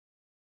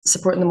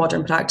supporting the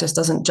modern practice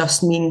doesn't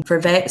just mean for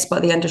vets,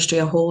 but the industry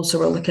as a whole. So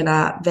we're looking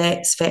at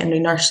vets, veterinary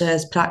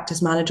nurses,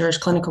 practice managers,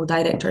 clinical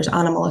directors,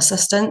 animal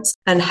assistants,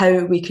 and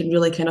how we can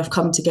really kind of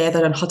come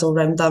together and huddle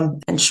around them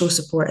and show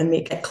support and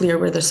make it clear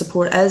where their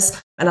support is.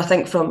 And I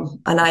think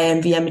from an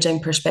IMV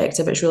imaging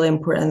perspective, it's really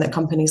important that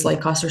companies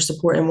like us are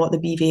supporting what the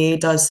BVA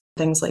does,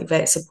 things like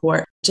vet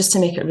support, just to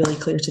make it really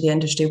clear to the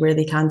industry where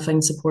they can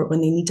find support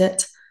when they need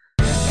it.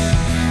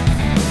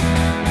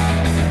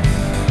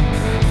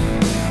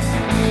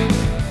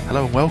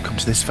 Hello and welcome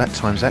to this Vet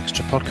Times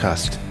Extra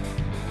podcast.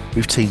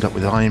 We've teamed up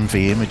with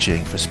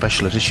IMV-imaging for a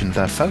special edition of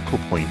their Focal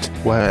Point,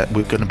 where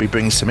we're going to be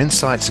bringing some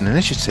insights and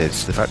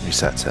initiatives to the veterinary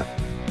sector.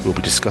 We'll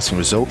be discussing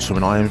results from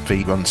an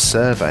IMV-run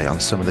survey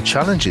on some of the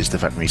challenges the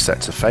veterinary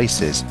sector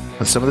faces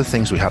and some of the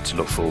things we have to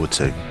look forward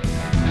to.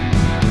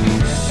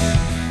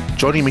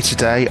 Joining me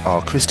today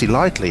are Christy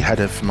Lightly, Head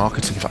of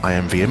Marketing for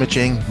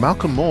IMV-imaging,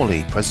 Malcolm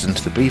Morley, President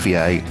of the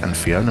BVA, and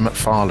Fiona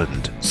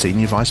McFarland,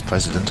 Senior Vice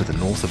President of the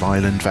Northern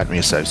Ireland Veterinary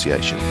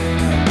Association.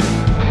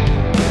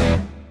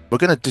 We're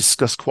going to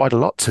discuss quite a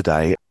lot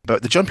today,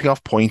 but the jumping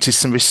off point is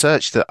some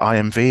research that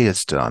IMV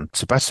has done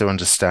to better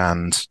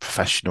understand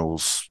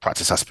professionals'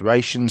 practice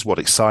aspirations, what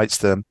excites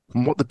them,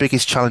 and what the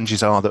biggest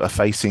challenges are that are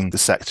facing the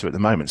sector at the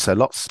moment. So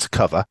lots to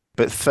cover.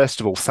 But first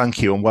of all,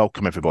 thank you and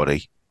welcome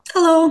everybody.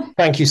 Hello.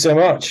 Thank you so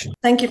much.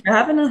 Thank you for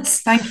having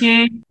us. Thank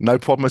you. No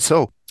problem at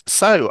all.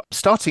 So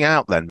starting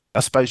out then, I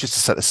suppose just to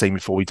set the scene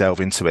before we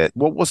delve into it,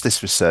 what was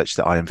this research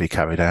that IMV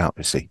carried out,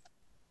 Chrissy?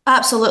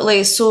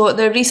 Absolutely. So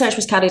the research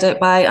was carried out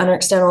by an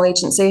external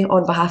agency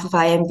on behalf of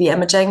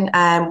IMV-imaging.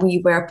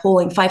 We were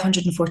polling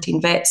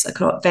 514 vets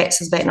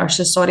as vet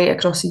nurses,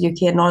 across the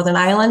UK and Northern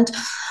Ireland.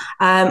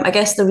 I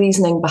guess the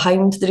reasoning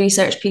behind the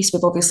research piece,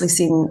 we've obviously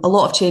seen a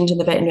lot of change in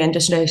the veterinary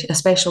industry,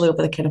 especially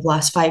over the kind of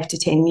last 5 to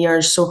 10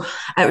 years. So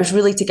it was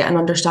really to get an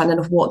understanding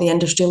of what the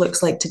industry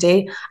looks like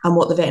today and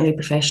what the veterinary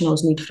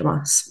professionals need from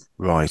us.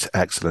 Right,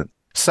 excellent.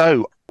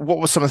 So what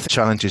were some of the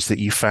challenges that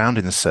you found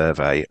in the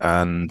survey,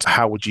 and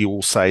how would you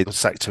all say the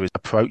sector is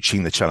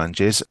approaching the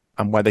challenges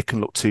and where they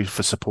can look to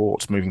for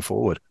support moving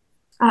forward?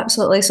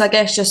 Absolutely. So I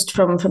guess just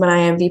from an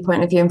IMV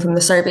point of view and from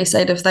the survey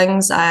side of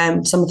things,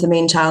 some of the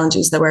main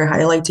challenges that were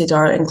highlighted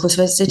are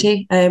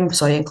inclusivity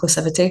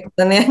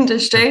in the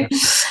industry,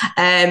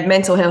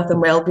 mental health and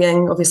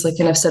wellbeing, obviously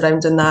kind of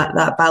surrounding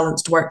that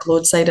balanced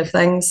workload side of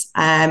things,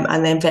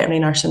 and then veterinary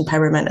nurse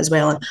empowerment as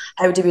well. And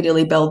how do we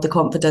really build the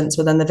confidence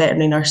within the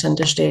veterinary nurse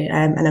industry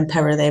and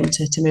empower them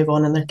to move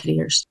on in their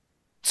careers?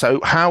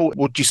 So how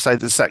would you say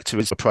the sector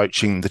is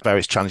approaching the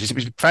various challenges? It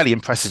was a fairly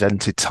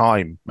unprecedented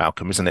time,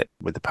 Malcolm, isn't it,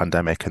 with the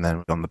pandemic, and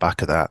then on the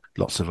back of that,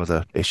 lots of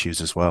other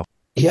issues as well.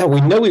 Yeah, we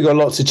know we've got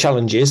lots of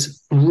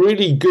challenges.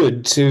 Really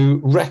good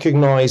to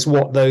recognise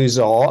what those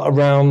are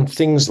around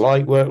things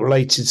like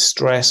work-related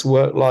stress,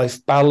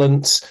 work-life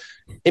balance.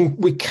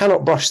 We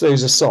cannot brush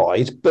those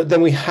aside, but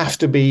then we have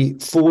to be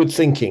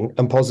forward-thinking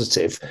and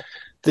positive.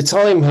 The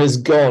time has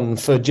gone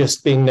for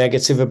just being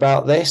negative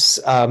about this.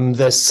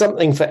 There's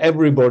something for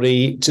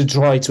everybody to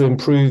try to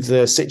improve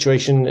the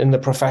situation in the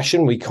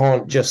profession. We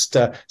can't just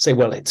say,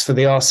 well, it's for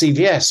the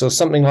RCVS or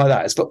something like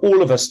that. It's for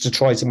all of us to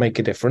try to make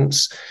a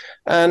difference.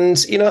 And,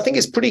 I think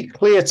it's pretty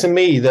clear to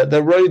me that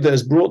the road that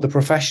has brought the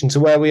profession to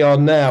where we are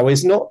now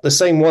is not the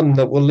same one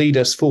that will lead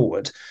us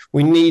forward.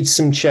 We need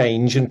some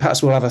change, and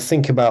perhaps we'll have a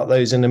think about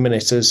those in a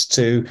minute as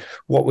to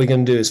what we're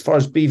going to do. As far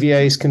as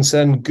BVA is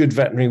concerned, good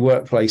veterinary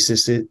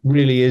workplaces, it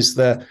really is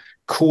the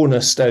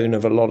cornerstone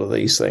of a lot of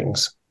these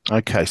things.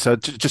 Okay, so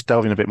just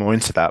delving a bit more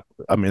into that.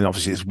 I mean,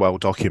 obviously it's well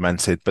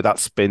documented, but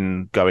that's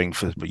been going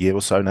for a year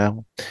or so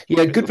now.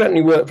 Yeah, good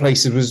veterinary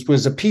workplaces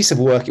was a piece of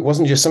work. It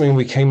wasn't just something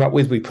we came up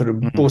with. We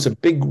brought a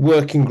big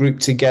working group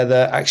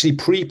together, actually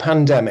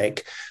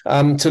pre-pandemic,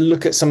 to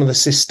look at some of the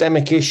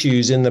systemic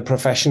issues in the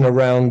profession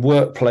around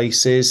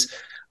workplaces.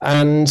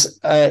 And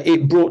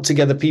it brought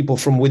together people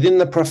from within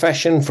the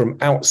profession, from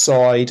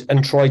outside,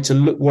 and tried to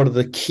look what are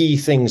the key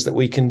things that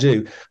we can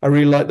do. I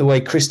really like the way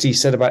Christy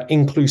said about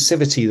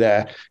inclusivity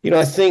there.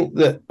 I think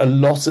that a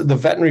lot of the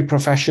veterinary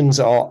professions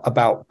are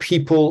about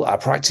people. Our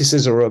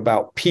practices are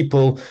about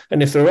people.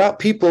 And if they're about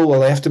people, well,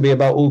 they have to be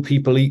about all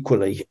people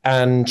equally,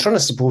 and trying to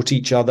support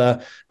each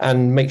other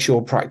and make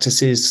sure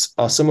practices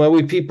are somewhere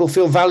where people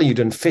feel valued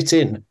and fit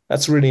in.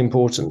 That's really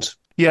important.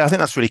 Yeah, I think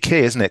that's really key,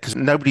 isn't it? Because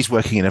nobody's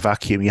working in a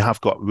vacuum. You have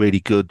got really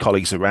good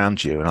colleagues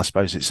around you. And I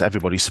suppose it's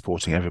everybody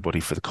supporting everybody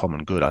for the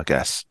common good, I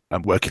guess,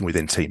 and working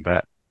within Team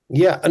Vet.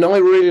 Yeah, and I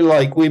really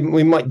like, we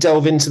might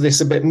delve into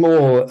this a bit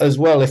more as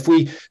well. If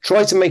we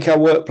try to make our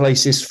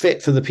workplaces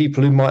fit for the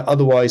people who might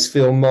otherwise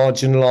feel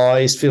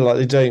marginalised, feel like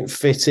they don't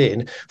fit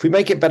in, if we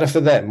make it better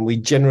for them, we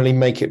generally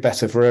make it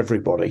better for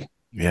everybody.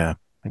 Yeah,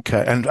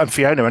 okay. And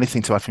Fiona,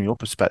 anything to add from your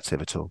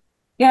perspective at all?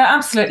 Yeah,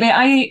 absolutely.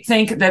 I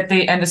think that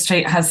the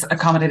industry has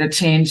accommodated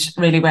change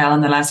really well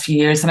in the last few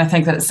years. And I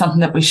think that it's something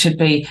that we should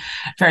be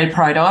very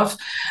proud of.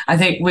 I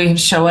think we have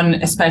shown,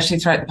 especially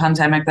throughout the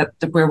pandemic, that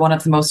we're one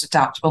of the most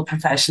adaptable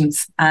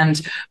professions.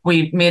 And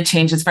we made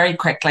changes very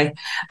quickly,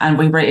 and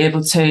we were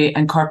able to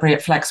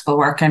incorporate flexible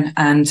working.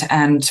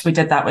 And we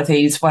did that with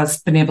ease,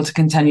 whilst being able to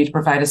continue to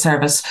provide a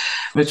service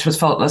which was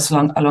faultless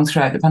along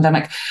throughout the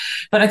pandemic.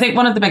 But I think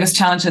one of the biggest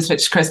challenges,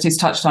 which Christy's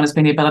touched on, has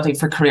been the ability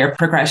for career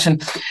progression.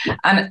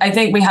 And I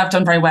think we have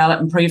done very well at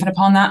improving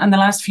upon that in the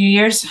last few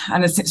years.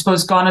 And it's, I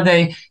suppose, gone are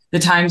the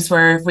times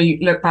where, if we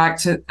look back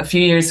to a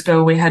few years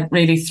ago, we had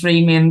really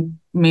three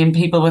main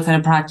people within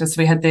a practice.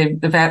 We had the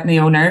vet and the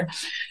owner,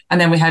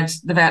 and then we had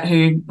the vet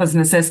who was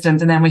an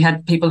assistant, and then we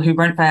had people who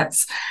weren't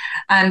vets.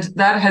 And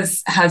that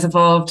has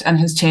evolved and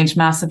has changed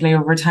massively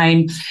over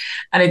time.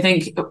 And I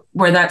think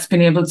where that's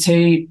been able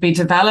to be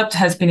developed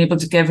has been able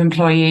to give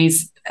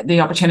employees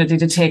the opportunity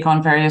to take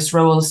on various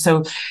roles.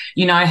 So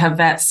you now have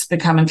vets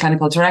becoming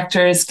clinical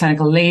directors,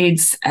 clinical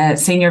leads,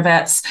 senior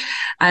vets,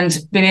 and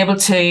being able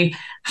to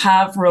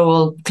have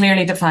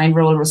clearly defined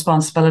role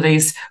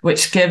responsibilities,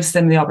 which gives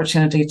them the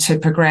opportunity to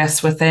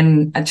progress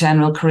within a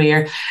general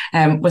career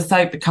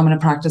without becoming a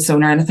practice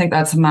owner. And I think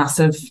that's a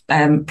massive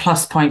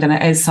plus point, and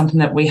it is something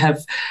that we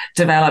have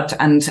developed,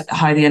 and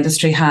how the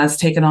industry has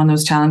taken on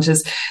those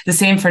challenges. The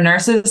same for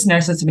nurses.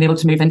 Nurses have been able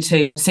to move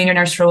into senior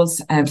nurse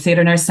roles,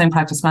 theatre nursing,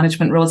 practice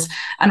management roles,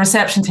 and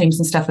reception teams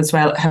and stuff as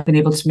well have been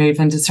able to move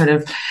into sort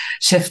of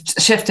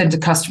shift into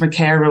customer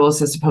care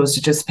roles, as opposed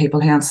to just people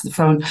who answer the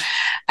phone.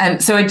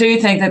 And so I do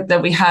think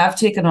that we have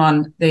taken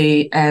on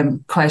the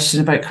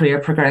question about career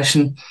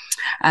progression,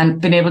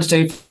 and being able to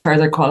do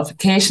further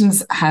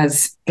qualifications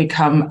has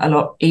become a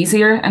lot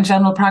easier in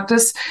general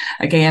practice.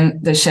 Again,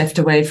 the shift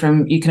away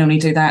from, you can only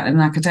do that in an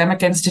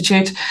academic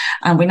institute,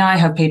 and we now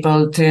have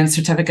people doing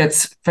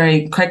certificates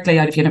very quickly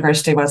out of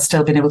university while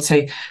still being able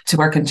to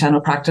work in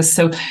general practice.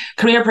 So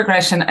career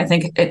progression, I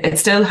think it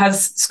still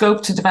has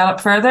scope to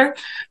develop further,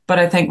 but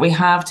I think we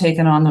have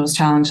taken on those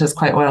challenges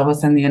quite well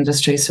within the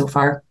industry so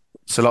far.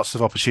 So lots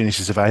of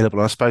opportunities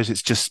available. I suppose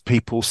it's just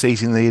people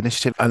seizing the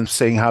initiative and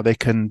seeing how they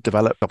can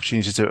develop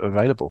opportunities that are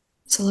available.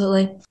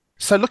 Absolutely.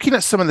 So looking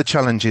at some of the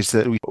challenges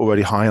that we've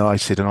already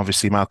highlighted, and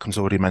obviously Malcolm's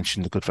already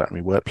mentioned the Good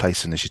Veterinary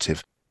Workplace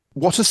Initiative,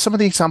 what are some of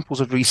the examples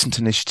of recent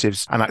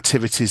initiatives and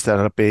activities that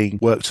are being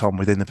worked on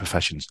within the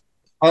professions?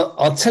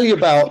 I'll tell you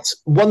about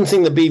one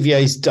thing that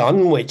BVA's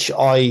done, which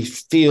I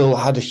feel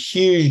had a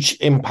huge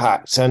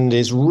impact and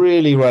is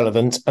really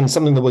relevant, and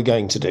something that we're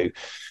going to do.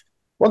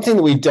 One thing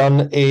that we've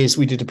done is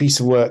we did a piece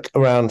of work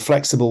around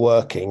flexible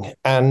working,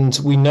 and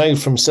we know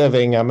from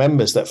surveying our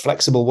members that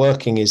flexible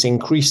working is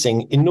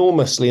increasing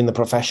enormously in the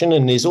profession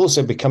and is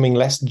also becoming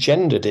less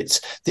gendered.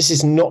 This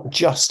is not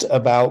just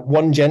about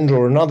one gender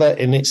or another,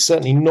 and it's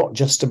certainly not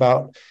just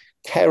about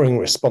caring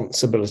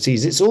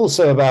responsibilities. It's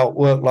also about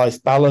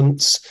work-life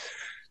balance.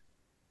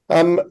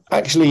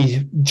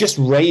 Actually, just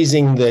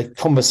raising the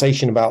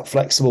conversation about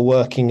flexible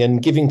working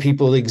and giving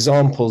people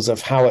examples of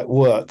how it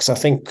works, I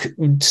think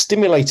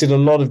stimulated a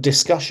lot of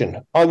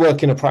discussion. I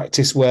work in a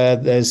practice where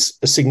there's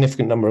a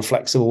significant number of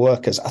flexible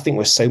workers. I think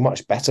we're so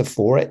much better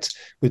for it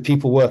with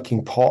people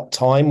working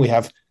part-time. We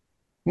have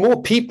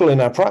more people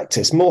in our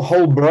practice, more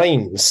whole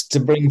brains to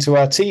bring to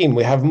our team.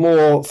 We have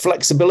more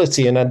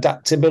flexibility and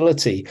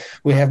adaptability.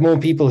 We have more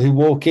people who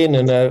walk in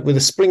and with a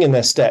spring in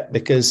their step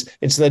because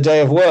it's their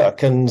day of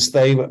work and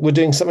they were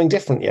doing something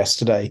different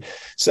yesterday.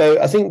 So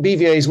I think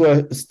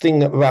BVA's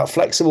thing about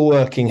flexible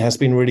working has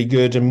been really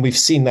good, and we've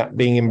seen that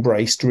being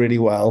embraced really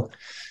well.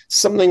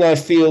 Something I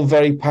feel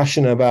very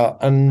passionate about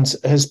and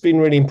has been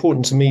really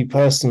important to me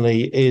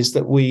personally is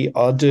that we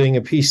are doing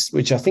a piece,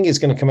 which I think is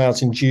going to come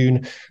out in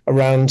June,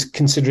 around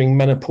considering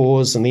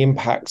menopause and the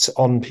impact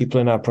on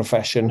people in our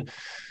profession.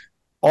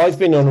 I've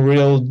been on a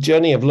real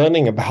journey of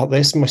learning about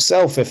this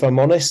myself, if I'm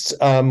honest,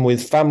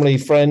 with family,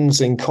 friends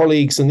and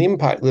colleagues, and the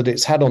impact that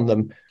it's had on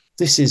them.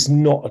 This is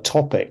not a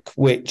topic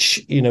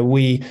which,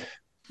 we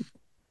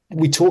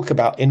talk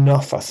about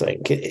enough, I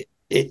think.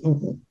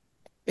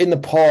 In the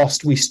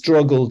past, we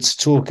struggled to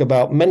talk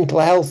about mental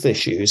health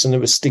issues and it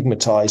was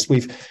stigmatized.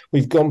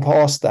 We've gone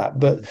past that.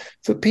 But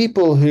for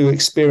people who are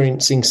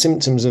experiencing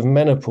symptoms of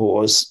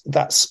menopause,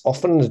 that's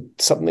often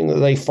something that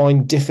they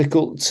find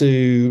difficult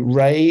to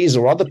raise,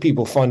 or other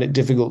people find it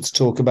difficult to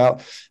talk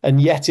about.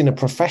 And yet in a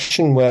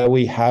profession where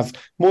we have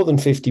more than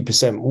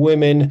 50%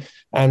 women,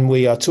 and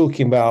we are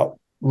talking about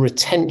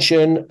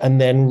retention and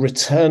then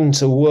return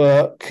to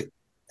work,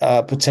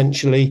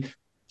 potentially,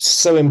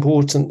 so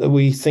important that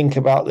we think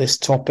about this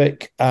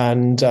topic.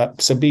 And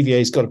so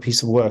BVA's got a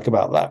piece of work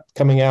about that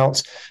coming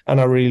out,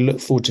 and I really look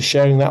forward to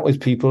sharing that with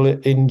people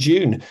in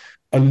June.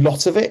 A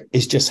lot of it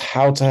is just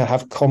how to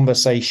have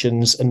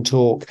conversations and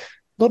talk.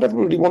 Not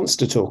everybody wants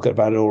to talk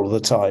about it all the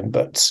time,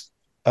 but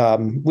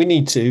we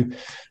need to.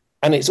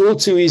 And it's all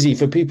too easy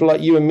for people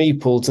like you and me,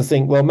 Paul, to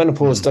think, well,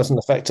 menopause doesn't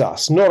affect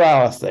us, not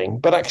our thing,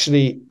 but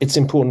actually it's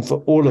important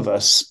for all of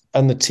us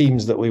and the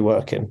teams that we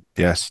work in.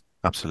 Yes,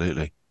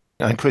 absolutely.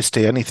 And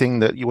Christy, anything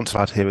that you want to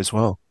add here as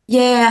well?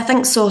 Yeah, I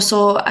think so.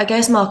 So I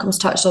guess Malcolm's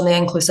touched on the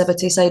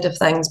inclusivity side of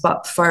things,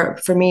 but for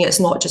me,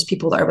 it's not just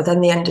people that are within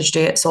the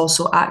industry, it's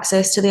also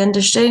access to the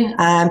industry.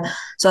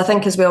 So I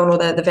think, as we all know,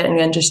 the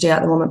veterinary industry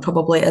at the moment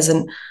probably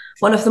isn't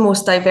one of the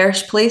most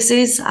diverse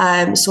places.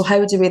 So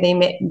how do we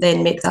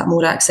then make that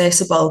more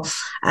accessible?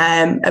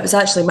 It was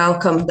actually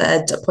Malcolm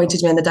that had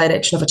pointed me in the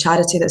direction of a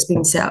charity that's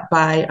been set up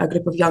by a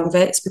group of young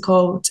vets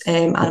called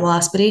Animal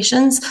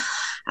Aspirations.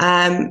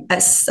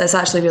 It's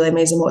actually really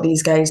amazing what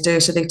these guys do.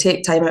 So they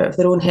take time out of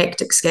their own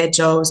hectic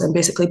schedules and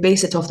basically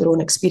base it off their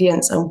own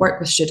experience and work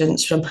with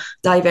students from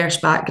diverse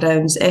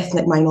backgrounds,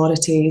 ethnic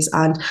minorities,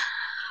 and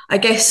I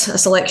guess a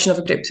selection of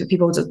a group of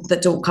people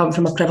that don't come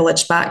from a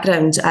privileged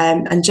background,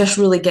 and just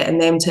really getting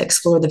them to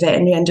explore the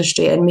veterinary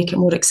industry and make it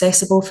more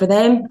accessible for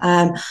them.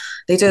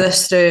 They do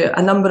this through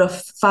a number of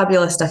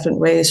fabulous different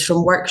ways,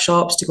 from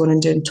workshops to going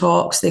and doing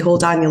talks. They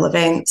hold annual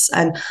events.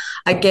 And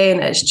again,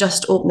 it's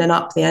just opening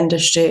up the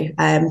industry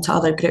to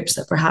other groups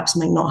that perhaps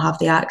might not have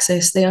the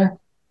access there.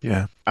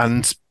 Yeah.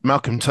 And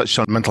Malcolm touched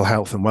on mental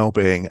health and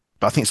well-being,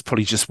 but I think it's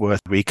probably just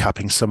worth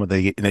recapping some of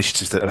the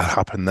initiatives that have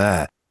happened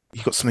there.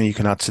 You've got something you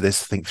can add to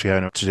this, I think,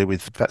 Fiona, to do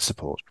with vet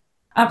support.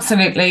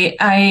 Absolutely.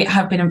 I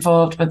have been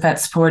involved with vet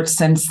support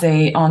since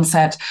the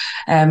onset.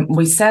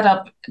 We set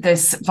up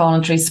this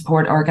voluntary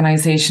support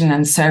organisation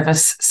and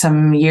service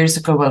some years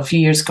ago, well, a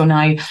few years ago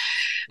now.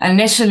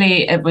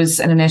 Initially, it was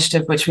an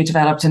initiative which we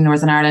developed in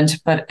Northern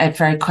Ireland, but it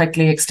very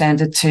quickly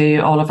extended to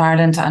all of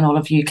Ireland and all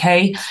of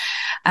UK.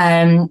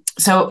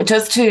 So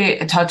just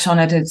to touch on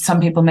it, some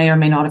people may or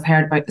may not have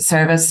heard about the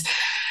service.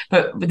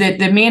 But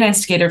the main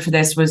instigator for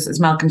this was, as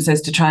Malcolm says,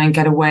 to try and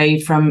get away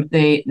from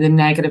the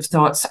negative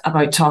thoughts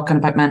about talking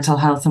about mental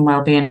health and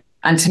well-being,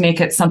 and to make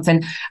it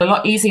something a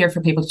lot easier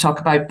for people to talk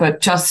about,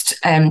 but just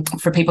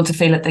for people to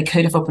feel that they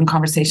could have open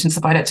conversations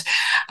about it.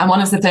 And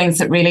one of the things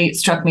that really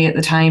struck me at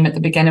the time, at the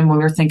beginning, when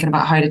we were thinking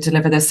about how to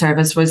deliver this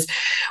service, was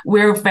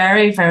we're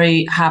very,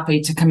 very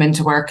happy to come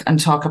into work and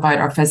talk about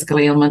our physical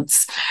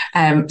ailments.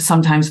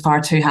 Sometimes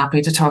far too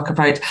happy to talk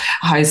about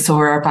how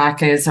sore our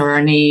back is, or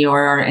our knee,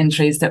 or our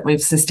injuries that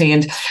we've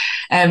sustained.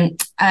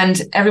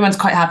 And everyone's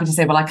quite happy to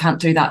say, well, I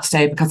can't do that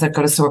today because I've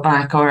got a sore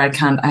back, or I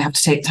have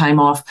to take time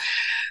off.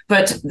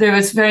 But there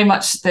was very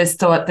much this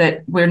thought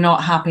that we're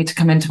not happy to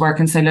come into work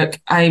and say, look,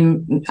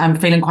 I'm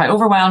feeling quite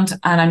overwhelmed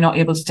and I'm not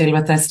able to deal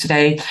with this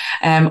today,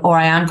 or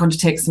I am going to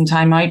take some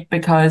time out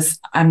because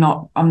I'm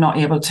not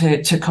able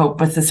to cope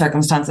with the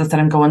circumstances that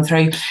I'm going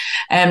through.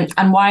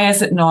 And why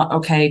is it not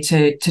okay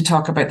to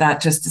talk about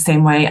that just the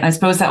same way? And I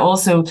suppose that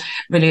also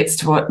relates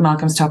to what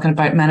Malcolm's talking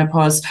about,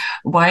 menopause.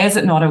 Why is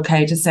it not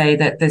okay to say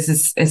that this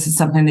is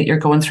something that you're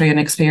going through and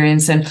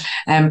experiencing,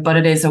 but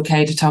it is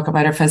okay to talk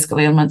about our physical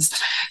ailments?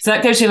 So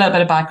that gives you a little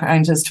bit of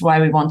background as to why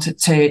we wanted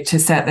to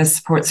set this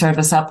support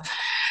service up.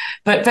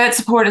 But Vet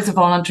Support is a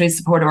voluntary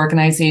support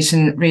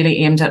organisation really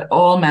aimed at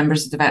all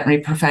members of the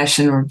veterinary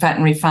profession, or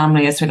veterinary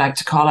family, as we like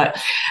to call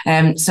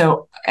it.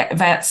 So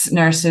vets,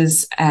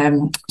 nurses,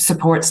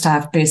 support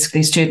staff,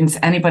 basically students,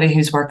 anybody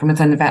who's working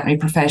within the veterinary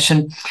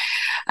profession.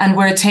 And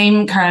we're a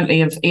team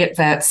currently of 8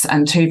 vets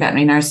and 2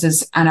 veterinary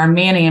nurses. And our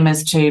main aim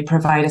is to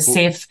provide a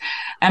safe,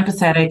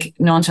 empathetic,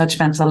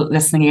 non-judgmental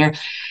listening ear,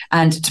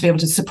 and to be able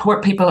to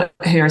support people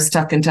who are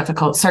stuck in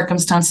difficult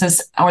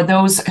circumstances, or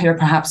those who are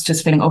perhaps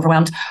just feeling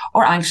overwhelmed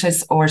or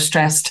anxious or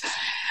stressed.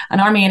 And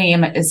our main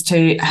aim is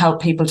to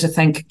help people to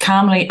think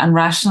calmly and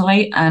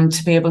rationally, and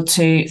to be able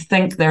to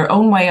think their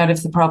own way out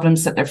of the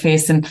problems that they're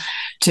facing,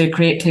 to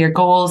create clear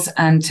goals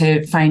and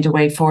to find a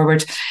way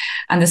forward.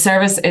 And the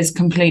service is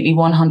completely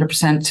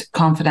 100%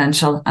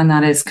 confidential, and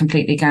that is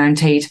completely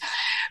guaranteed.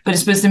 But I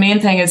suppose the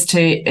main thing is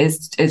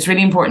it's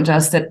really important to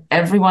us that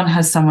everyone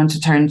has someone to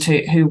turn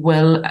to who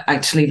will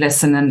actually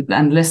listen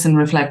and listen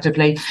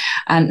reflectively.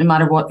 And no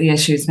matter what the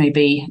issues may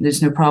be,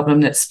 there's no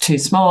problem that's too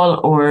small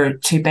or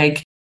too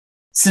big.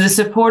 So the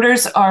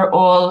supporters are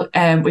all,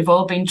 we've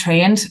all been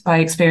trained by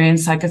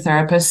experienced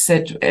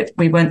psychotherapists.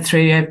 We went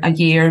through a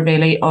year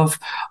really of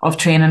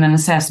training and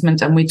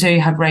assessment, and we do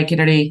have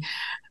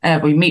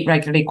we meet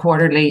regularly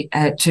quarterly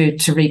to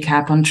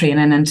recap on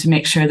training and to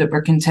make sure that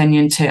we're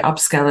continuing to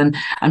upskill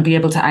and be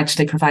able to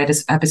actually provide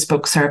a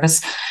bespoke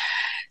service.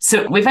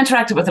 So we've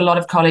interacted with a lot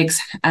of colleagues,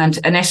 and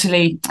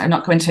initially, I'm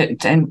not going to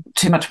in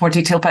too much more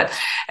detail, but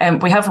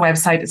we have a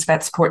website, it's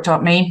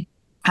vetsupport.me.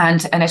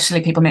 And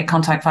initially people make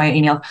contact via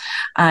email,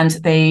 and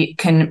they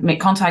can make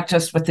contact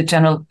just with the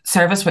general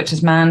service, which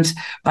is manned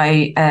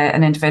by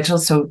an individual.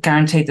 So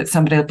guaranteed that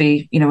somebody will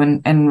be,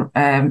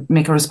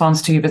 make a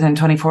response to you within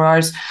 24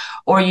 hours.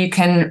 Or you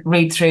can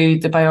read through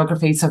the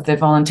biographies of the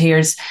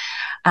volunteers,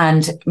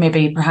 and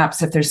maybe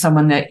perhaps if there's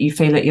someone that you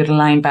feel that you'd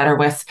align better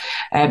with,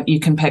 you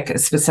can pick a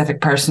specific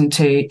person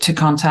to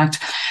contact.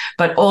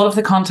 But all of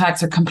the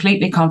contacts are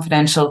completely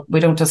confidential. We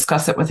don't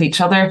discuss it with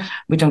each other.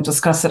 We don't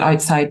discuss it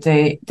outside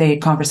the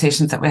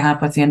conversations that we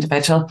have with the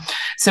individual.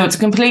 So it's a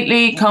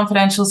completely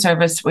confidential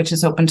service, which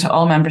is open to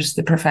all members of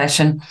the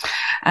profession.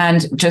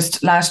 And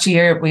just last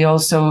year, we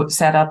also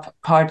set up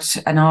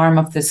an arm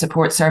of the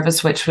support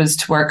service, which was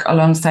to work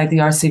alongside the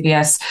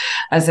RCVS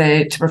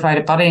to provide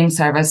a buddying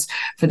service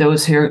for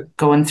those who are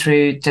going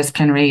through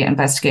disciplinary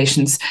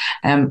investigations,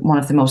 one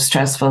of the most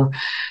stressful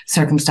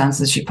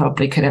circumstances you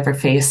probably could ever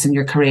face in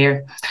your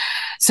career.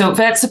 So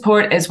vet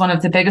support is one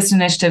of the biggest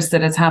initiatives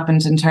that has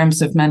happened in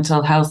terms of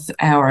mental health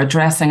or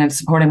addressing and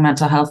supporting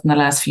mental health in the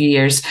last few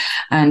years,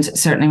 and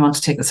certainly want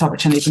to take this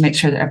opportunity to make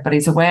sure that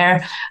everybody's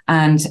aware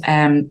and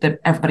that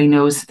everybody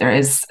knows there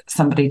is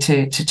somebody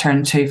to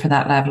turn to for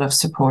that level of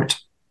support.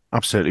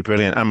 Absolutely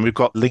brilliant. And we've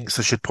got links,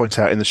 I should point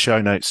out, in the show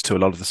notes to a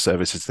lot of the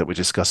services that we're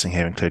discussing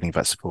here, including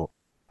vet support.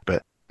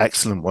 But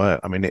excellent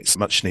work. I mean, it's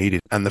much needed.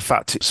 And the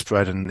fact it's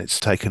spread and it's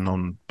taken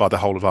on by the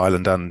whole of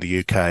Ireland and the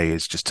UK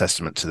is just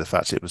testament to the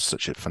fact it was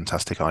such a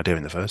fantastic idea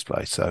in the first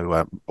place.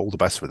 So all the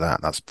best with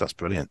that. That's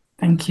brilliant.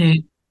 Thank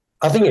you.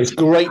 I think it's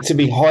great to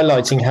be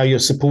highlighting how you're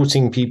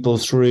supporting people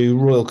through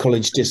Royal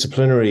College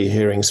disciplinary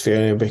hearings,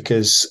 Fiona,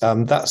 because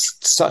that's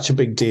such a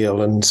big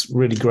deal and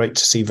really great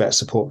to see vet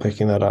support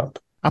picking that up.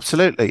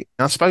 Absolutely.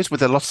 I suppose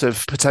with a lot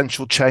of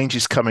potential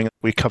changes coming,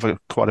 we cover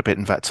quite a bit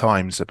in Vet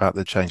Times about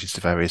the changes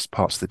to various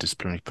parts of the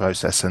disciplinary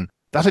process. And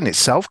that in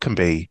itself can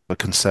be a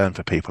concern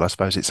for people. I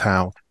suppose it's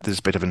how there's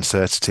a bit of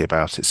uncertainty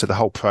about it. So the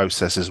whole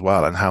process as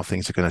well and how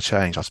things are going to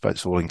change, I suppose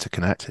it's all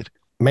interconnected.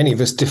 Many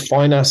of us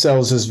define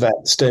ourselves as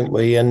vets, don't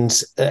we?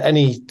 And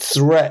any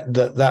threat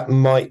that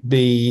might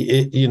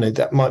be,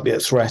 that might be a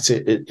threat.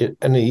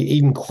 Any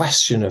even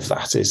question of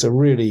that is a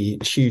really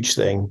huge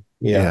thing.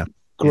 Yeah.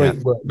 Great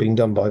work being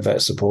done by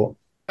vet support.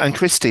 And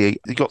Christy,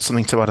 you got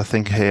something to add, I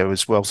think, here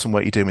as well, some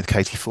work you're doing with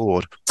Katie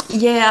Ford.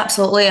 Yeah,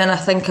 absolutely. And I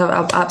think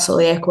I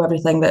absolutely echo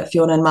everything that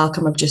Fiona and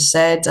Malcolm have just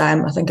said.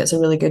 I think it's a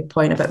really good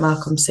point about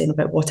Malcolm saying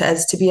about what it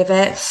is to be a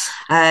vet.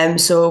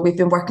 So we've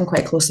been working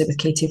quite closely with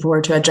Katie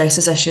Ford, who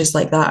addresses issues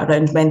like that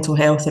around mental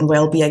health and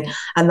well-being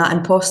and that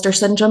imposter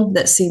syndrome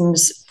that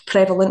seems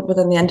prevalent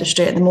within the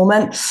industry at the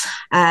moment.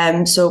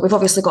 So we've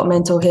obviously got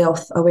Mental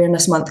Health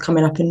Awareness Month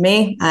coming up in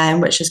May,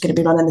 which is going to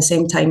be running the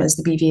same time as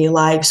the BVA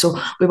Live. So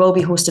we will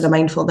be hosting a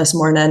mindfulness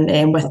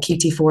morning with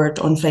Katie Ford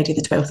on Friday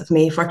the 12th of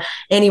May for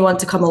anyone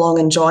to come along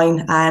and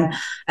join.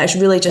 It's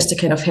really just to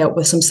kind of help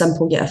with some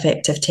simple yet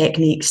effective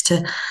techniques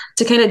to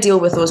kind of deal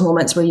with those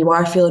moments where you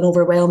are feeling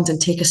overwhelmed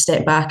and take a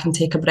step back and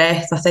take a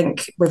breath. I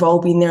think we've all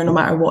been there no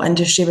matter what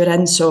industry we're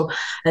in. So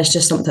it's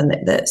just something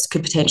that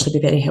could potentially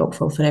be very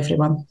helpful for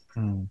everyone.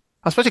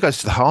 I suppose it goes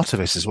to the heart of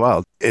it as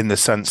well, in the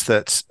sense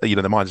that,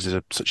 the mind is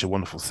such a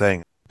wonderful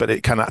thing, but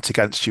it can act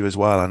against you as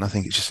well. And I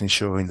think it's just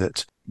ensuring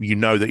that you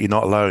know that you're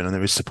not alone and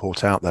there is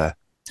support out there.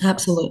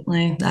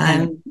 Absolutely.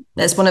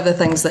 It's one of the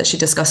things that she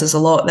discusses a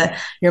lot, that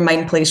your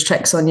mind plays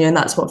tricks on you, and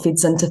that's what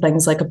feeds into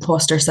things like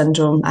imposter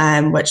syndrome,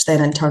 which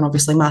then in turn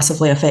obviously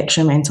massively affects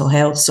your mental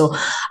health. So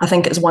I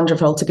think it's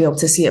wonderful to be able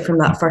to see it from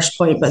that first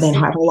point, but then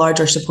have a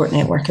larger support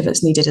network if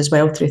it's needed as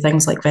well through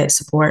things like vet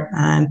support.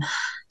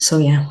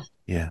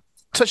 Yeah.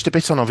 Touched a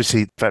bit on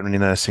obviously veterinary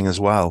nursing as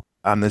well.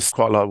 And there's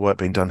quite a lot of work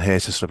being done here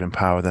to sort of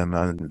empower them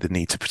and the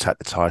need to protect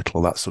the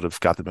title, that sort of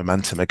gathered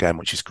momentum again,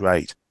 which is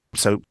great.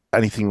 So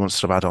anything you want to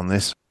sort of add on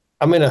this?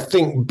 I mean, I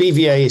think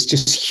BVA is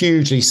just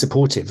hugely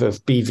supportive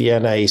of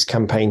BVNA's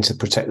campaign to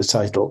protect the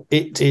title.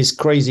 It is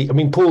crazy. I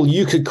mean, Paul,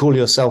 you could call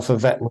yourself a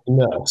veterinary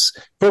nurse.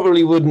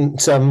 Probably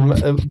wouldn't,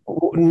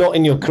 not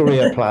in your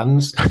career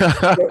plans.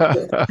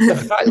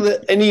 The fact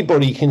that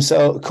anybody can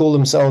call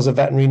themselves a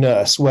veterinary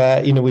nurse,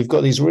 where, we've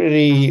got these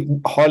really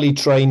highly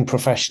trained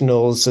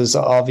professionals as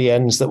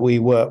RVNs that we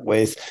work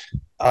with.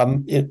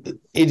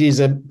 It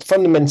is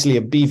fundamentally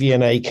a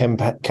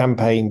BVNA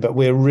campaign, but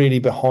we're really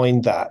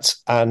behind that.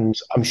 And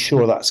I'm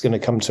sure that's going to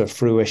come to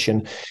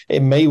fruition.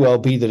 It may well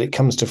be that it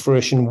comes to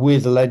fruition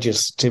with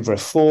legislative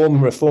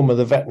reform of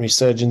the Veterinary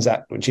Surgeons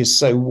Act, which is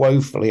so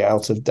woefully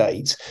out of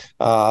date.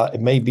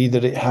 It may be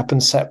that it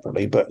happens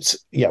separately, but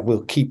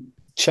we'll keep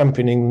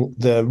championing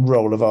the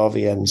role of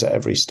RVNs at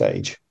every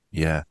stage.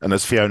 Yeah. And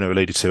as Fiona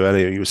alluded to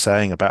earlier, you were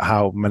saying about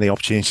how many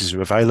opportunities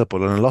are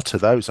available, and a lot of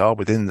those are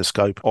within the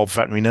scope of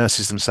veterinary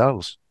nurses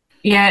themselves.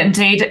 Yeah,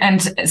 indeed.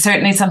 And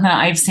certainly something that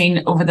I've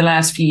seen over the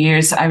last few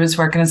years. I was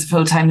working as a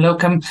full-time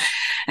locum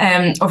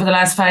over the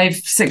last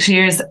 5-6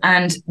 years,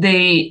 and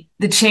the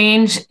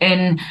change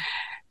in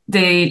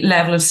the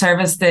level of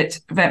service that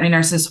veterinary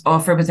nurses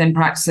offer within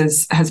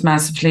practices has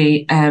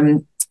massively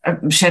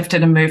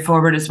shifted and moved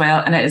forward as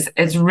well. And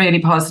it's really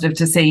positive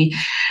to see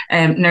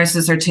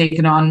nurses are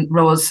taking on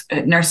roles,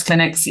 nurse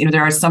clinics.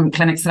 There are some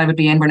clinics that I would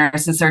be in where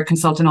nurses are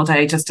consulting all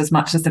day just as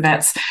much as the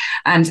vets.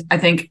 And I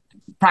think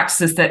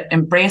practices that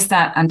embrace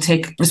that and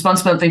take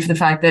responsibility for the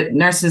fact that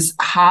nurses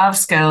have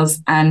skills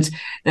and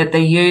that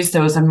they use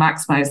those and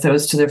maximize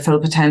those to their full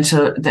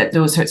potential, that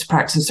those sorts of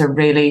practices are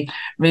really,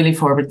 really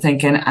forward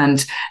thinking.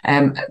 And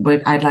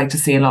I'd like to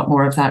see a lot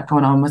more of that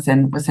going on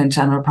within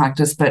general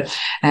practice. But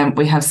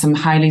we have some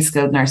highly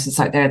skilled nurses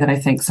out there that I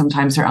think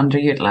sometimes are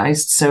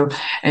underutilized. So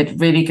it's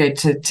really good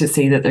to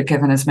see that they're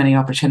given as many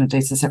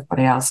opportunities as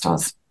everybody else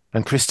does.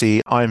 And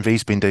Christy,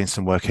 IMV's been doing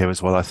some work here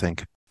as well, I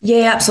think.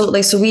 Yeah,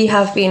 absolutely. So we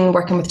have been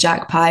working with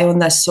Jack Pye on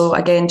this. So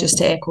again, just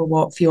to echo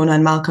what Fiona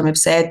and Malcolm have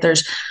said,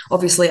 there's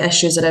obviously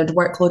issues around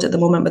workload at the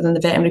moment within the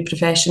veterinary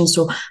profession.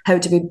 So how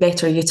do we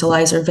better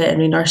utilise our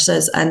veterinary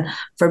nurses? And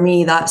for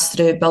me, that's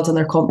through building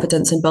their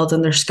confidence and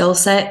building their skill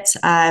sets.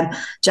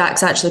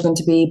 Jack's actually going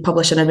to be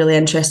publishing a really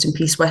interesting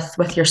piece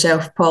with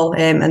yourself, Paul,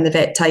 in the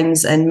Vet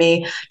Times in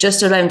May,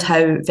 just around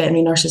how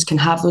veterinary nurses can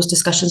have those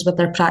discussions with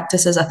their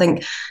practices. I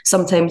think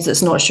sometimes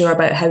it's not sure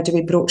about how do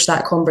we broach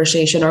that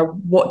conversation, or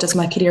what does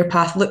my career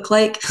path look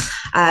like.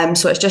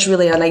 So it's just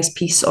really a nice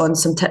piece on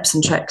some tips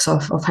and tricks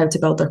of how to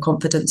build their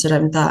confidence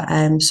around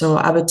that. So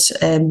I would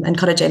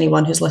encourage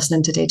anyone who's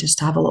listening today just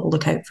to have a little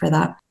look out for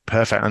that.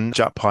 Perfect. And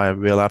Jack Pye, a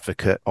real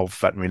advocate of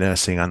veterinary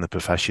nursing and the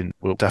profession,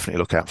 will definitely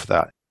look out for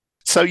that.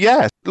 So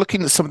yeah,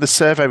 looking at some of the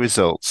survey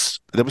results,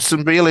 there was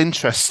some real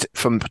interest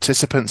from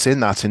participants in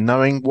that, in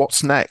knowing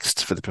what's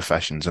next for the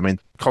professions. I mean,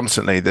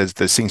 constantly there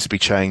seems to be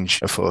change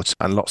afoot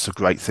and lots of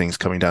great things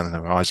coming down the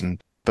horizon.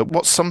 But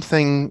what's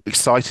something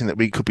exciting that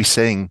we could be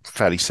seeing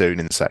fairly soon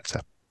in the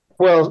sector?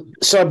 Well,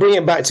 so I bring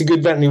it back to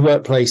good veterinary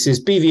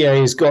workplaces. BVA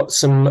has got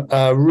some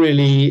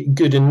really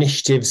good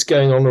initiatives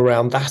going on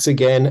around that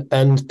again.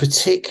 And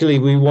particularly,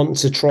 we want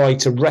to try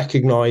to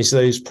recognise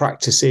those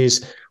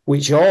practices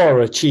which are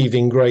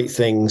achieving great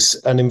things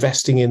and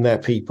investing in their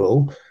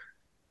people.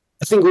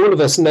 I think all of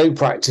us know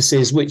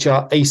practices which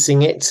are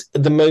acing it.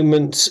 At the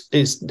moment,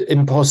 it's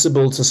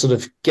impossible to sort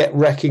of get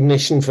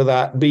recognition for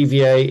that.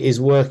 BVA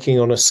is working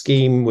on a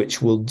scheme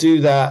which will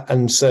do that.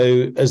 And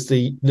so as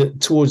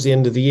towards the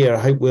end of the year, I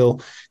hope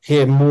we'll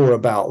hear more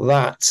about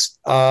that.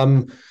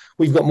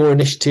 We've got more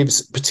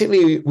initiatives,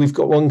 particularly we've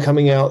got one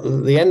coming out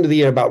at the end of the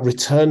year about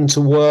return to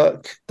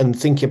work, and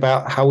think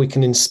about how we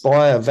can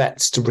inspire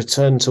vets to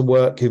return to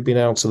work who've been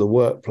out of the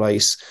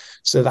workplace.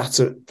 So that's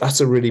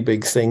a really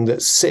big thing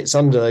that sits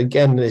under,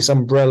 again, this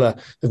umbrella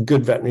of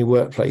good veterinary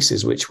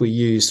workplaces, which we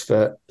use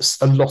for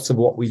a lot of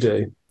what we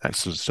do.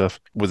 Excellent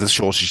stuff. With the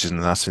shortages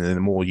and that, and the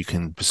more you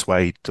can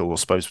persuade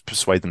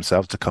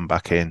themselves to come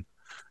back in.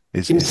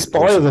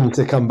 Inspire them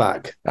to come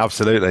back.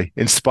 Absolutely.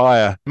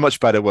 Inspire. Much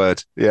better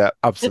word. Yeah,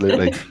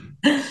 absolutely.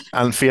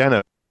 And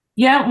Fiona.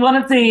 Yeah, one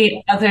of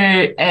the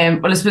other,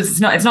 well, I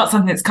suppose it's not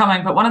something that's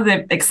coming, but one of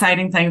the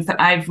exciting things that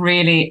I've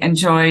really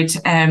enjoyed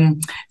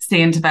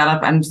seeing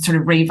develop and sort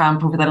of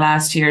revamp over the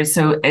last year or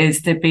so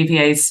is the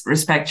BVA's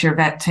Respect Your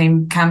Vet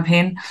Team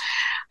campaign.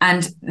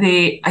 And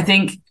I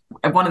think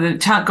one of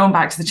the, going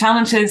back to the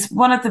challenges,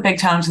 one of the big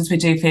challenges we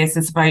do face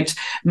is about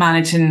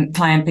managing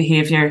client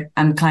behaviour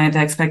and client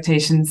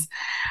expectations.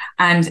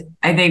 And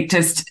I think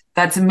just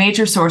that's a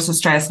major source of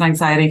stress and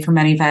anxiety for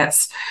many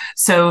vets.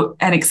 So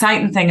an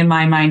exciting thing in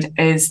my mind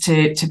is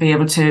to be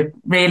able to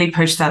really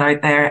push that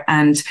out there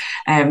and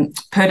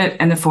put it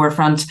in the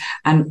forefront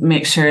and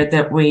make sure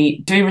that we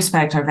do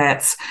respect our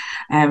vets.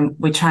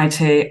 We try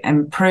to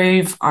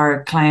improve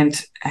our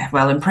client,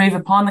 improve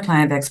upon the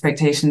client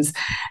expectations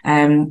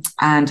and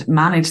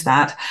manage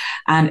that.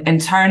 And in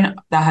turn,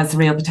 that has the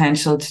real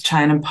potential to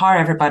try and empower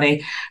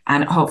everybody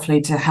and hopefully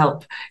to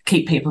help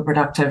keep people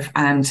productive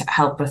and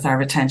help with our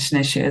retention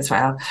issue as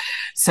well.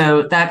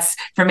 So that's,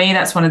 for me,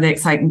 that's one of the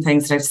exciting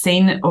things that I've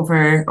seen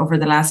over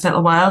the last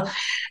little while.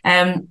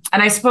 And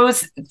I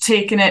suppose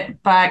taking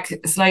it back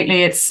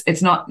slightly,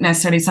 it's not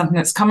necessarily something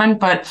that's coming,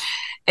 but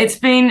it's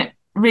been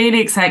really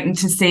exciting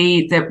to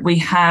see that we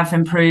have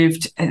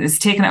improved, it's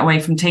taken it away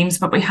from teams,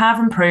 but we have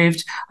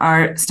improved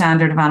our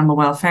standard of animal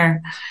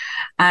welfare.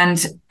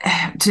 And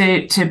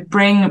to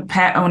bring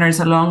pet owners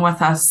along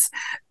with us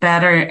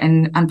better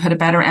and put a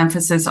better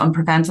emphasis on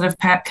preventative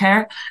pet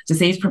care,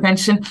 disease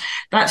prevention,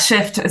 that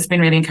shift has been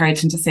really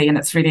encouraging to see, and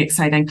it's really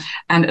exciting.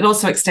 And it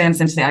also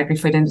extends into the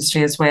agri-food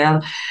industry as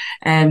well.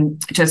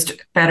 Just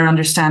better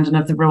understanding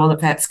of the role that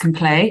vets can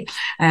play.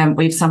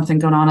 We have something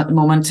going on at the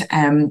moment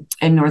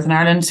in Northern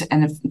Ireland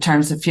in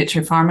terms of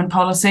future farming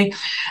policy,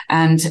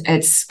 and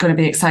it's going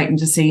to be exciting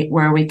to see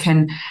where we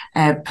can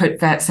put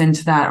vets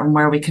into that and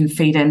where we can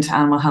feed into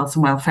animal health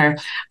and welfare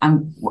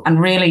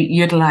and really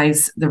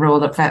utilise the role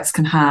that vets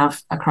can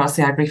have across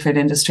the agri-food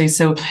industry.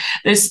 So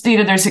there's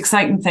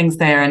exciting things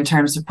there in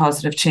terms of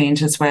positive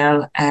change as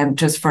well,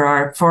 just for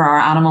our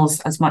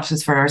animals as much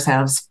as for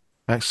ourselves.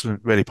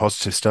 Excellent. Really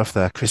positive stuff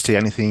there. Christy,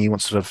 anything you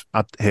want to sort of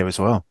add here as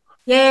well?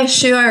 Yeah,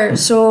 sure.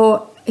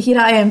 So here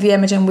at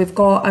IMV-imaging, we've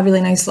got a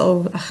really nice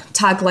little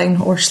tagline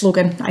or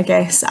slogan, I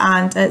guess,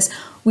 and it's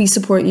 "We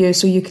support you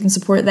so you can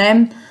support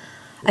them."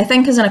 I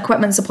think as an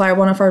equipment supplier,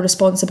 one of our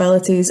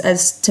responsibilities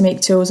is to make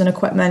tools and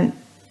equipment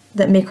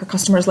that make our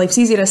customers' lives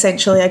easier,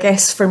 essentially. I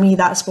guess for me,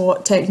 that's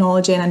what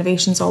technology and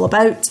innovation is all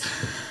about.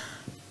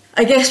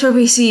 I guess where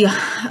we see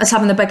us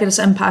having the biggest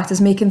impact is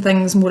making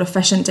things more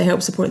efficient to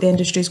help support the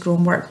industry's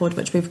growing workload,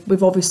 which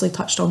we've obviously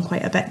touched on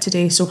quite a bit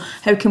today. So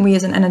how can we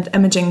as an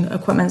imaging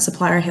equipment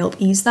supplier help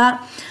ease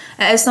that?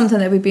 It is something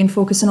that we've been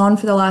focusing on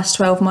for the last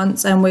 12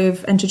 months, and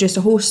we've introduced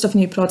a host of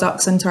new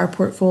products into our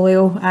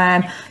portfolio.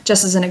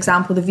 Just as an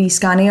example, the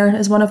V-Scan Air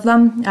is one of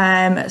them.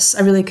 It's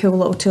a really cool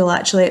little tool,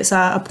 actually. It's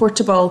a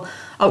portable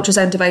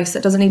ultrasound device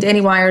that doesn't need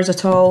any wires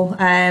at all.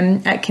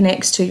 It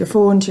connects to your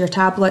phone, to your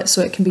tablet,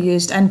 so it can be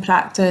used in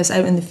practice,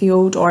 out in the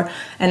field, or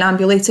in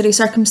ambulatory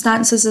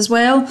circumstances as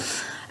well.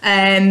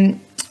 And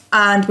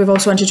we've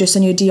also introduced a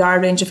new DR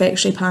range of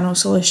X-ray panel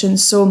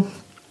solutions. So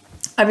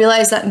I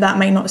realise that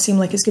might not seem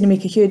like it's going to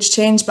make a huge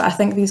change, but I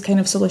think these kind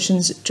of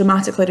solutions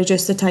dramatically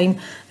reduce the time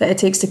that it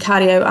takes to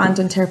carry out and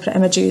interpret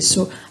images.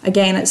 So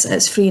again,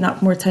 it's freeing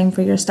up more time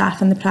for your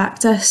staff in the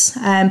practice.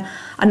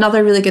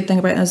 Another really good thing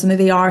about them is that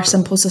they are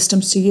simple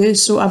systems to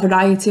use, so a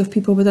variety of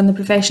people within the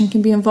profession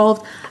can be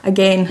involved.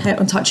 Again,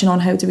 I'm touching on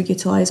how do we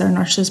utilise our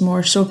nurses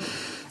more. So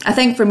I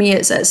think for me,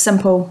 it's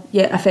simple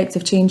yet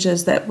effective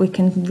changes that we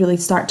can really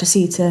start to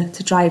see to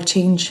drive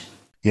change.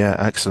 Yeah,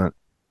 excellent.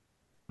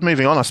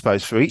 Moving on, I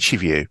suppose, for each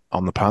of you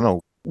on the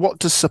panel, what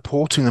does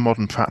supporting the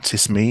modern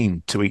practice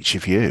mean to each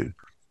of you?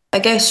 I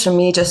guess for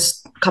me,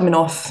 just coming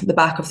off the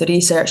back of the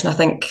research, and I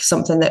think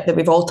something that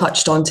we've all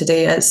touched on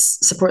today, is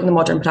supporting the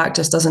modern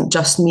practice doesn't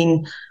just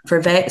mean for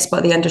vets,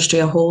 but the industry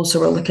as a whole. So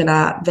we're looking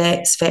at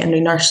vets,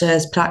 veterinary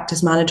nurses,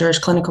 practice managers,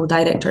 clinical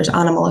directors,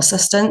 animal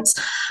assistants,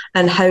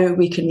 and how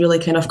we can really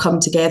kind of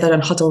come together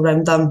and huddle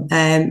around them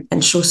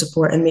and show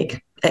support and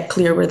make it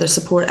clear where the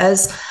support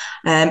is.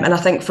 And I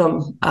think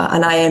from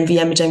an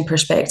IMV-imaging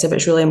perspective,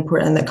 it's really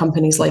important that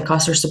companies like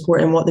us are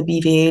supporting what the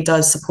BVA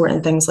does,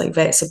 supporting things like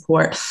vet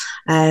support,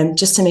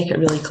 just to make it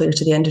really clear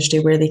to the industry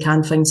where they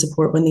can find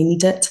support when they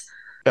need it.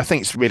 I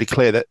think it's really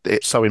clear that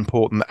it's so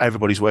important that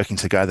everybody's working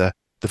together,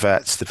 the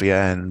vets, the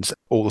VNs,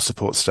 all the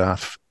support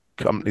staff,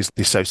 companies,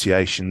 the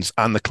associations,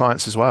 and the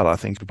clients as well. I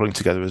think we're pulling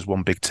together as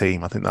one big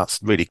team. I think that's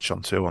really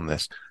shone through on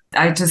this.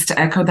 I just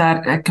echo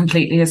that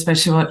completely,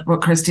 especially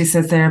what Christy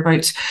says there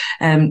about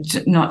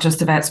not just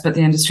the vets, but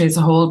the industry as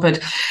a whole. But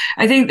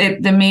I think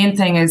that the main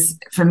thing is,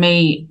 for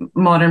me,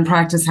 modern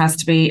practice has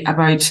to be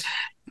about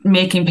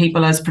making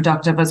people as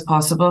productive as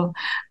possible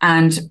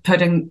and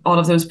putting all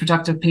of those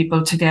productive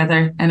people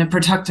together in a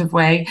productive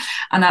way.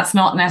 And that's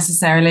not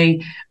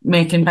necessarily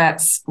making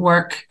vets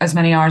work as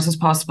many hours as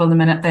possible the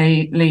minute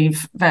they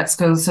leave vet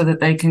school so that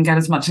they can get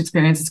as much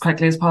experience as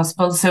quickly as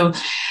possible. So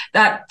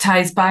that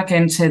ties back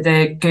into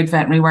the good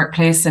veterinary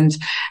workplace and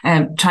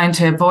trying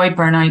to avoid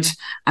burnout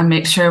and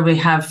make sure we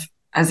have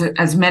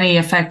as many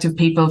effective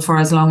people for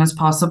as long as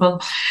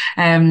possible.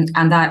 And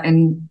that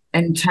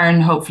in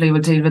turn, hopefully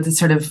will deal with the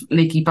sort of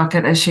leaky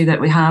bucket issue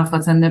that we have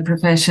within the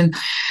profession.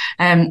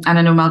 And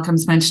I know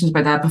Malcolm's mentioned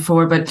about that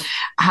before, but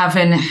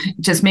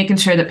just making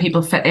sure that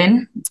people fit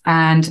in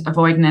and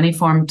avoiding any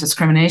form of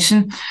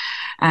discrimination,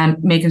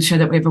 and making sure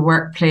that we have a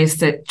workplace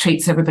that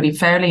treats everybody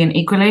fairly and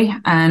equally,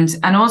 and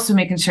also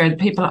making sure that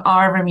people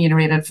are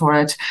remunerated for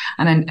it.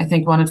 And I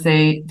think one of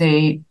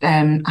the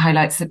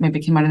highlights that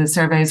maybe came out of the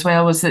survey as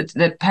well was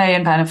that pay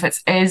and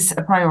benefits is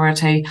a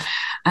priority,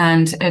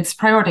 and it's a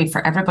priority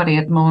for everybody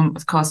at the moment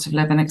with cost of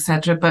living,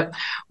 etc. But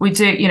we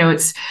do,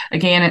 it's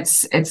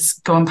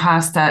going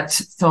past that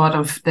thought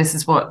of this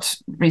is what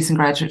recent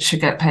graduates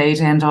should get paid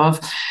end of.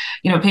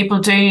 People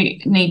do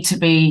need to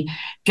be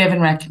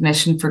given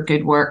recognition for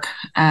good work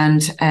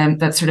and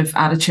that sort of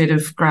attitude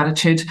of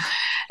gratitude.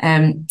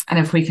 And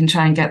if we can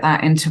try and get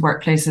that into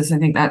workplaces, I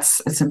think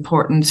it's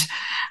important.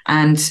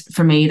 And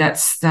for me, that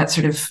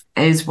sort of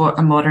is what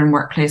a modern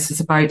workplace is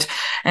about.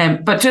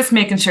 But just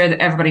making sure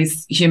that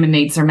everybody's human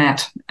needs are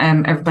met.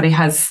 Everybody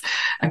has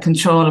a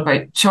control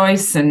about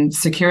choice and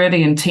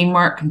security and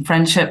teamwork and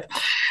friendship,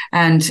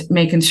 and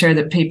making sure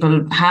that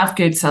people have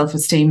good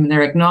self-esteem and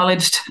they're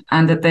acknowledged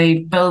and that they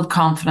build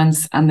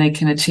confidence and they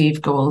can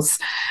achieve goals.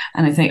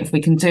 And I think if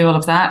we can do all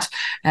of that,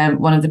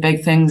 one of the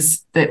big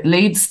things that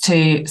leads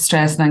to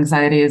stress and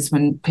anxiety is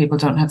when people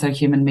don't have their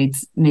human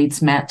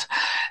needs met.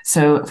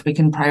 So if we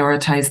can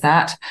prioritise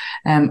that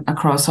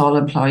across all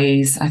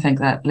employees, I think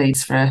that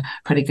leads for a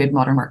pretty good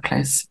modern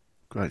workplace.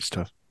 Great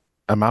stuff.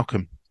 And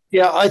Malcolm?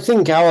 Yeah, I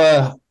think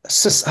our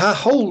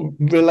whole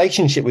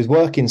relationship with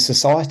work in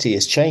society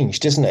has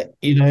changed, isn't it?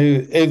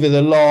 Over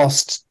the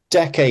last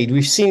decade,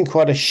 we've seen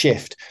quite a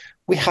shift.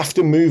 We have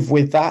to move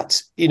with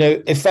that.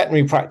 If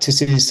veterinary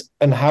practices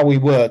and how we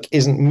work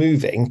isn't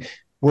moving,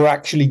 we're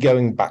actually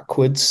going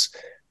backwards.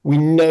 We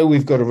know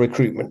we've got a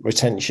recruitment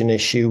retention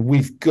issue.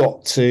 We've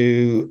got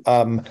to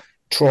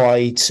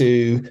try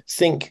to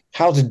think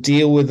how to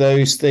deal with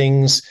those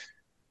things.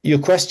 Your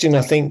question,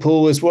 I think,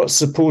 Paul, was what's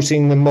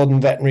supporting the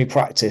modern veterinary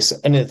practice?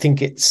 And I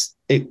think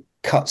it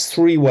cuts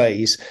three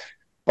ways.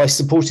 By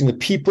supporting the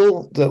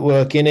people that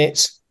work in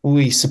it,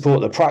 we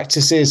support the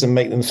practices and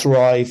make them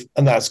thrive,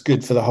 and that's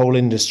good for the whole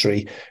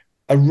industry.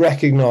 I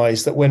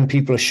recognise that when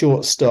people are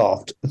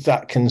short-staffed,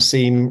 that can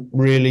seem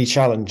really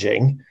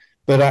challenging,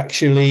 but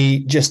actually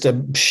just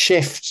a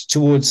shift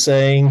towards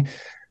saying,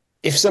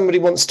 if somebody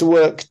wants to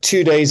work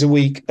 2 days a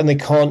week and they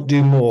can't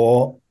do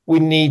more, we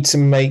need to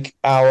make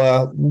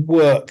our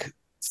work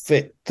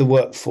fit the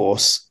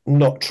workforce,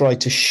 not try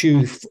to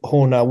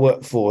shoehorn our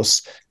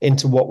workforce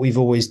into what we've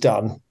always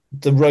done.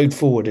 The road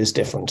forward is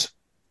different.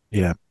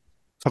 Yeah.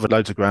 Covered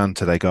loads of ground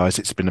today, guys.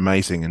 It's been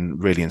amazing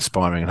and really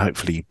inspiring, and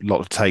hopefully a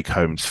lot of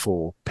take-homes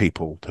for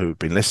people who have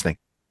been listening.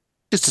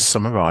 Just to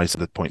summarise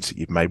the points that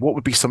you've made, what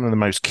would be some of the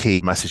most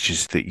key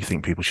messages that you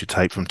think people should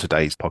take from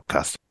today's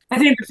podcast? I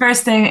think the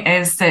first thing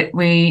is that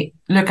we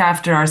look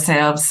after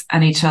ourselves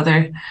and each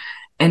other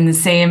in the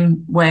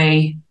same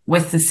way,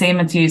 with the same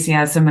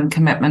enthusiasm and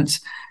commitment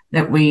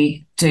that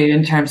we do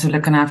in terms of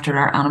looking after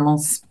our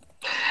animals,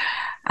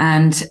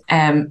 and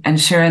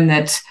ensuring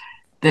that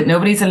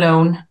nobody's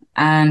alone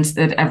and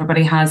that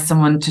everybody has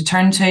someone to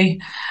turn to,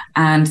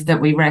 and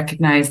that we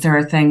recognise there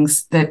are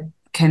things that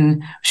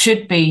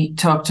should be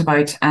talked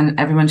about, and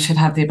everyone should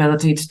have the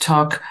ability to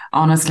talk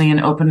honestly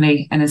and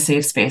openly in a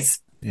safe space.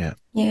 Yeah.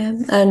 Yeah.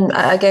 And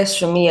I guess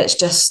for me, it's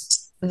just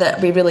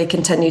that we really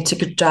continue to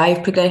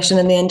drive progression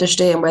in the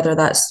industry, and whether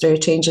that's through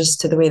changes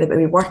to the way that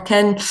we work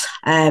in,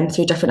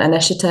 through different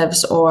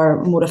initiatives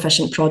or more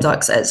efficient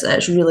products,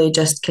 it's really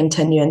just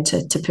continuing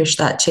to push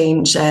that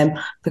change,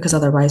 because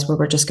otherwise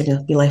we're just going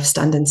to be left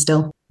standing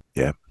still.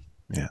 Yeah.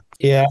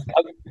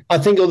 I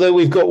think although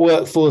we've got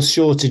workforce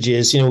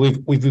shortages,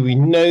 we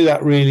know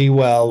that really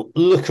well.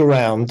 Look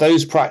around.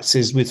 Those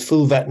practices with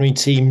full veterinary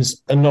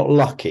teams are not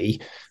lucky.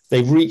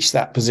 They've reached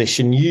that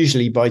position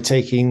usually by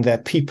taking their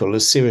people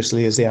as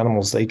seriously as the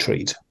animals they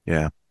treat.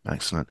 Yeah,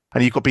 excellent.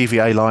 And you've got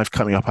BVA Live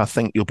coming up. I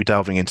think you'll be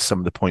delving into some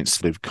of the points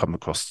that have come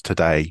across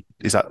today.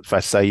 Is that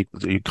fair to say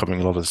you're covering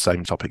a lot of the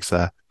same topics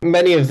there?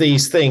 Many of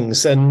these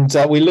things. And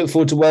we look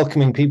forward to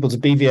welcoming people to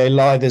BVA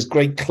Live. There's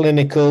great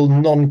clinical,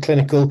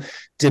 non-clinical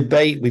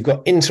debate. We've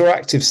got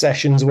interactive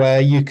sessions where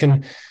you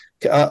can...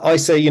 I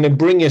say,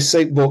 bring your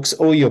soapbox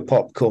or your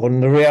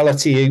popcorn. The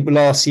reality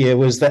last year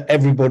was that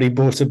everybody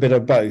brought a bit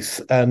of both,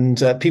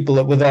 and people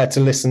that were there to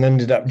listen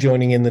ended up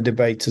joining in the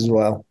debate as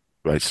well.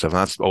 Great stuff.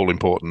 That's all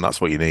important.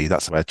 That's what you need.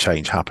 That's where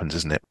change happens,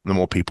 isn't it? The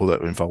more people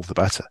that are involved, the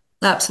better.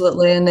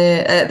 Absolutely, and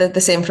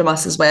the same from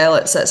us as well.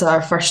 It's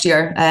our first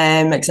year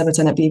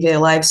exhibiting at BVA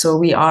Live, so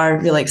we are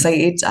really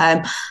excited.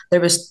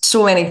 There was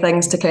so many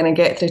things to kind of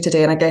get through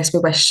today, and I guess we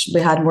wish we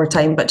had more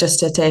time. But just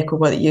to echo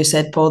what you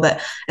said, Paul, that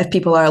if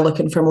people are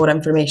looking for more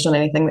information on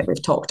anything that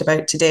we've talked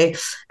about today,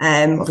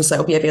 obviously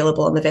it'll be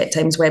available on the Vet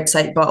Times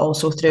website, but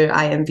also through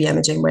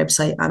IMV-imaging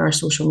website and our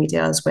social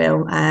media as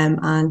well.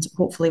 And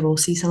hopefully we'll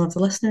see some of the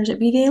listeners at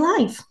BVA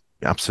Live.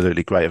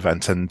 Absolutely great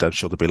event, and I'm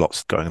sure there'll be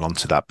lots going on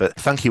to that. But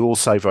thank you all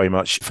so very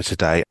much for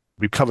today.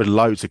 We've covered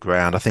loads of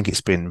ground. I think it's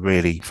been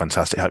really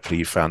fantastic. Hopefully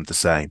you found the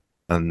same.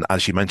 And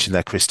as you mentioned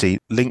there, Christy,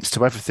 links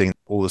to everything,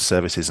 all the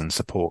services and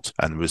support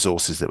and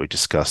resources that we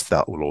discussed,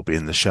 that will all be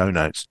in the show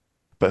notes.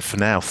 But for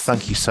now,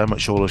 thank you so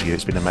much, all of you.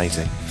 It's been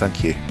amazing.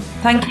 Thank you.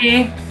 Thank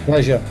you.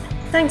 Pleasure.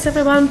 Thanks,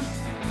 everyone.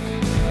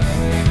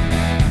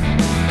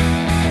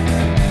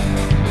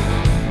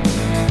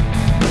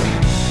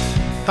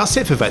 That's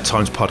it for Vet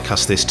Times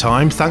podcast this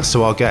time. Thanks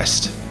to our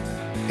guest.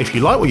 If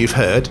you like what you've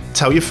heard,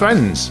 tell your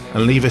friends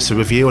and leave us a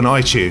review on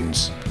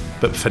iTunes.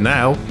 But for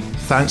now,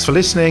 thanks for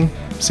listening.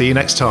 See you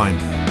next time.